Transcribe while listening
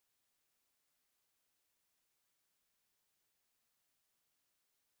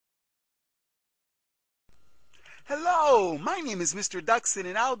Hello, my name is Mr. Duxon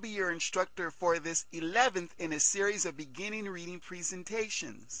and I'll be your instructor for this 11th in a series of beginning reading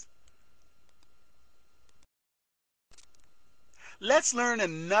presentations. Let's learn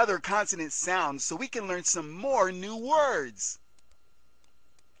another consonant sound so we can learn some more new words.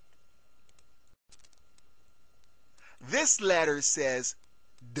 This letter says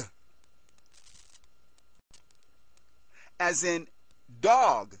D, as in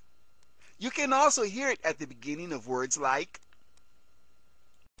dog. You can also hear it at the beginning of words like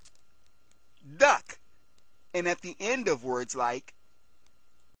duck, and at the end of words like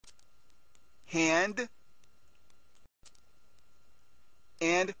hand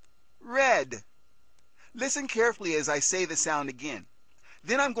and red. Listen carefully as I say the sound again.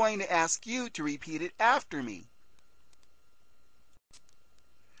 Then I'm going to ask you to repeat it after me.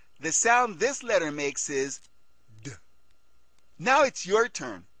 The sound this letter makes is D. Now it's your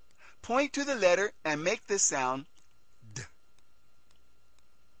turn. Point to the letter and make the sound D.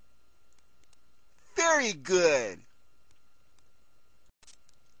 Very good.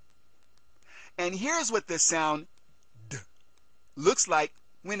 And here's what the sound D looks like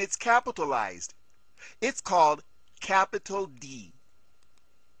when it's capitalized. It's called capital D.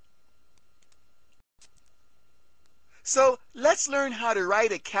 So let's learn how to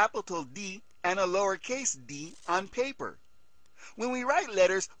write a capital D and a lowercase d on paper. When we write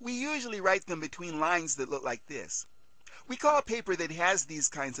letters, we usually write them between lines that look like this. We call paper that has these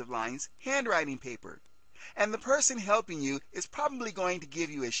kinds of lines handwriting paper. And the person helping you is probably going to give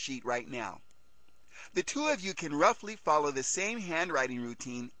you a sheet right now. The two of you can roughly follow the same handwriting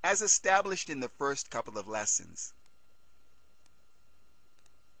routine as established in the first couple of lessons.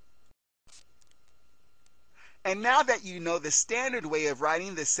 And now that you know the standard way of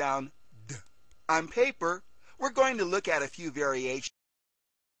writing the sound D on paper, we're going to look at a few variations.